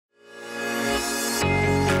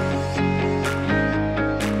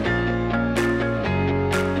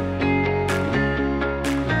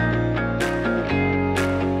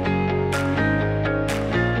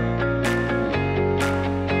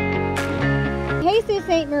Hey, Sault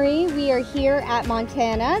Ste. Marie, we are here at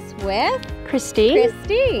Montana's with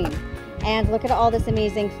Christine. And look at all this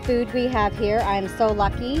amazing food we have here. I'm so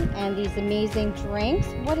lucky. And these amazing drinks.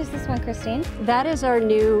 What is this one, Christine? That is our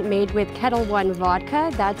new made with Kettle One vodka.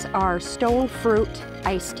 That's our stone fruit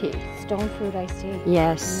iced tea. Stone fruit iced tea.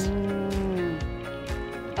 Yes.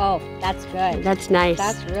 Oh, that's good. That's nice.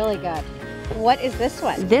 That's really good. What is this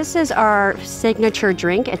one? This is our signature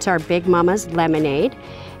drink. It's our Big Mama's lemonade.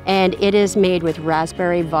 And it is made with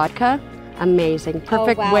raspberry vodka. Amazing.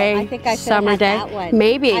 Perfect way. I think I should summer have day. That one.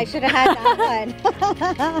 Maybe. I should have had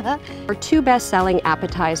that one. Our two best-selling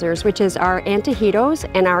appetizers, which is our antojitos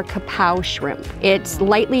and our kapow shrimp. It's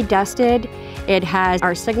lightly dusted. It has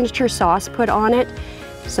our signature sauce put on it,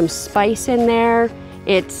 some spice in there.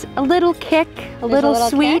 It's a little kick, a little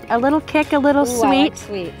sweet, a little kick, a little sweet. I like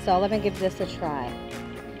sweet, so let me give this a try.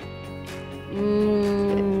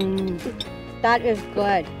 That is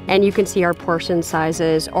good. And you can see our portion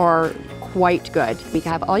sizes are quite good. We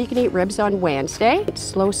have all-you-can-eat ribs on Wednesday. It's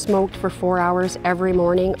slow smoked for 4 hours every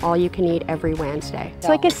morning, all you can eat every Wednesday. It's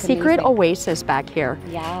like a secret oasis back here.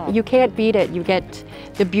 Yeah. You can't beat it. You get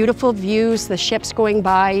the beautiful views, the ships going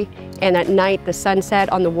by, and at night the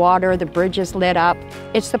sunset on the water, the bridges lit up.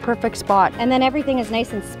 It's the perfect spot. And then everything is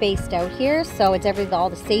nice and spaced out here, so it's all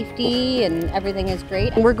the safety and everything is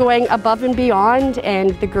great. And we're going above and beyond,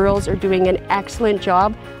 and the girls are doing an excellent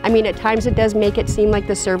job. I mean, at times it does make it seem like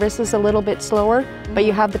the service is a little bit slower, but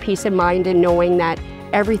you have the peace of mind in knowing that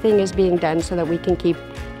everything is being done so that we can keep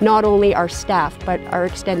not only our staff, but our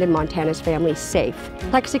extended Montana's family safe.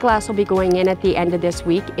 Plexiglass will be going in at the end of this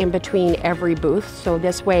week in between every booth. So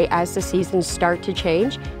this way, as the seasons start to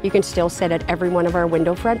change, you can still sit at every one of our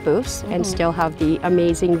window front booths and still have the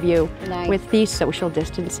amazing view with the social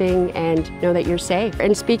distancing and know that you're safe.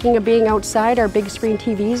 And speaking of being outside, our big screen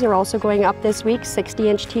TVs are also going up this week,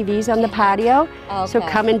 60-inch TVs on the patio. So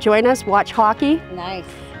come and join us, watch hockey. Nice.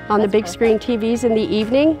 On the big screen TVs in the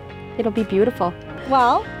evening. It'll be beautiful.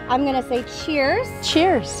 Well, I'm going to say cheers.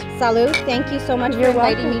 Cheers. Salud. Thank you so much for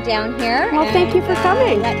inviting me down here. Well, thank you for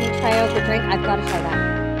coming. Let me try out the drink. I've got to try that.